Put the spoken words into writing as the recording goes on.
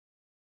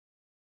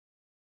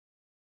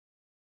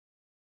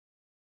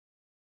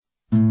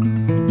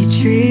You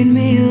treat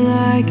me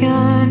like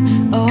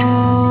I'm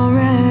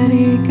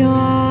already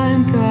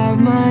gone.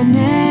 Carve my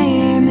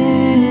name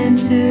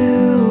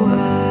into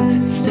a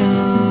stone.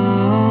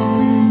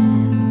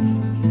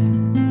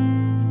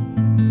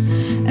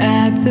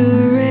 At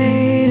the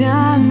rate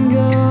I'm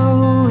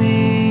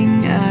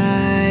going,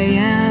 I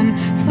am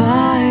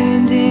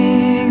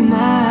finding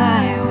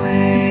my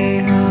way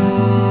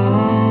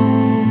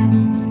home.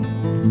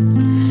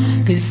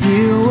 'Cause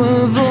you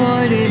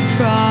avoided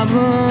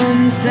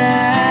problems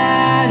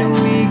that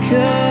we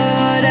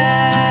could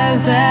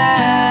have had.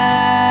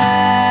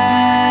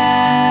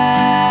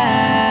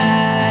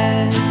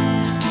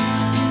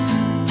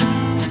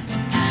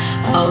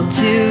 I'll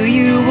do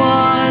you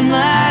one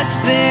last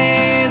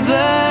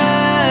favor.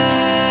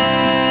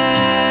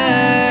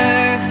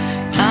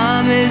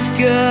 I'm as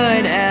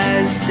good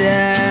as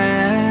dead.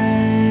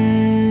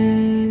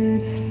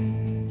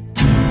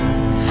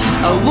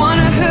 I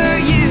wanna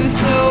hurt you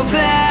so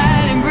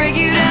bad and break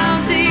you down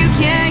so you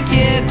can't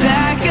get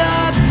back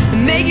up,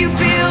 and make you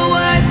feel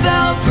what I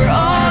felt for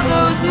all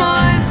those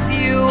months.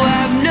 You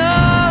have no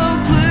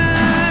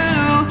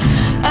clue.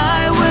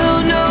 I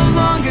will no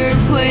longer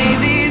play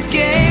these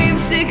games.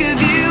 Sick of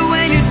you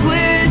and your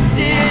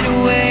twisted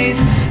ways.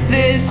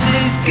 This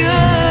is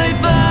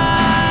goodbye.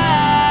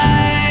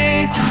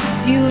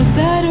 You look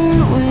better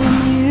when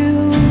you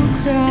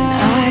cry.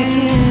 I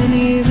can't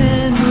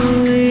even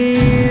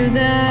believe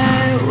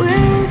that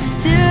we're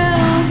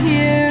still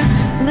here,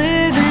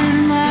 living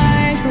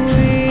like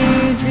we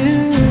do.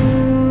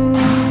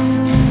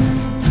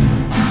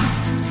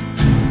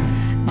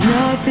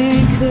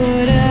 Nothing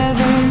could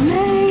ever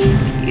make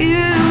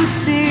you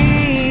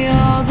see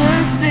all the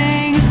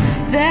things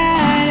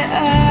that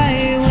I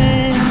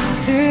went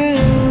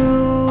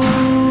through.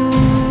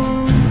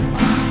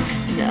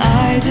 And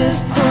I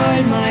just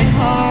poured my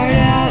heart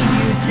out.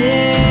 You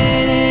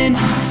didn't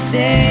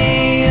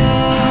say a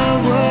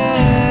word.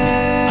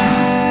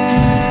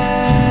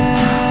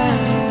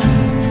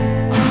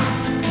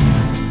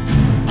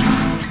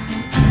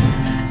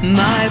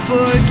 My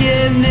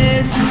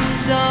forgiveness is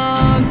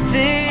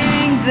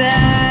something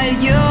that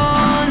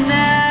you'll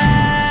never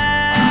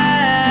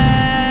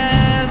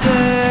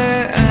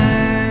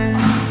earn.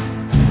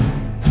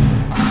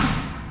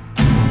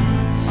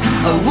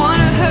 I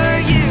wanna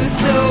hurt you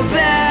so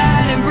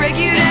bad and break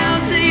you down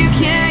so you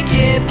can't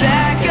get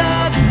back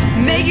up,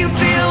 make you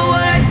feel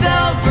what I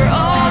felt for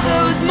all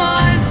those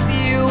months.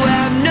 You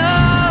have no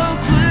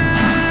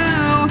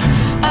clue.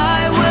 I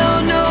will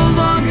no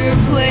longer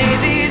play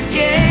these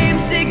games.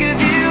 Sick of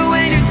you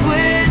and your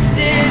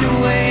twisted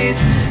ways.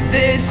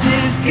 This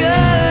is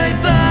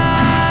goodbye.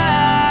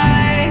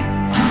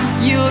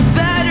 You look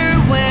better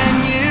when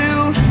you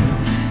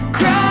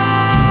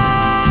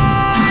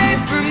cry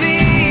for me,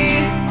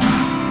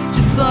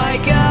 just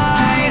like I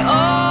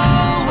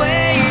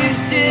always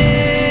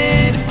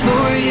did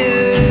for you.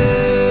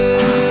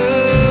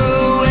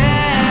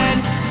 And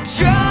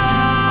try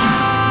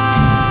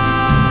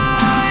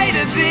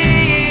to be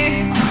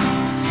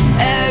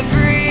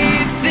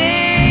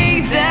everything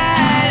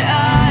that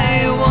I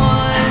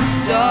once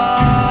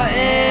saw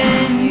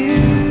in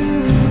you.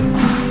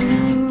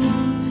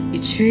 You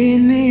treat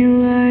me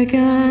like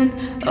I'm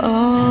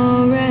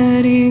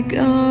already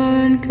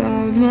gone.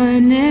 Carve my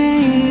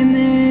name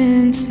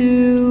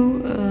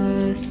into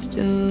a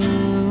stone.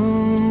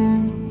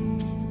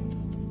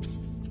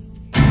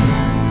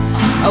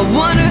 I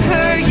wanna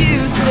hurt you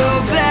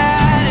so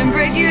bad and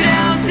break you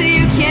down so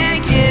you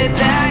can't get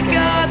back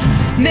up,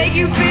 make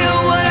you feel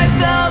what I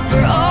felt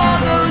for all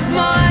those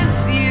months.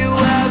 You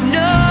have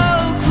no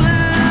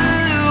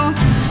clue.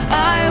 I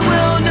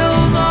will no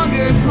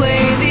longer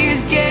play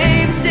these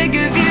games. Sick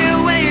of you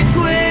and your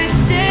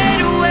twisted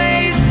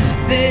ways.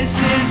 This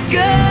is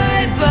good.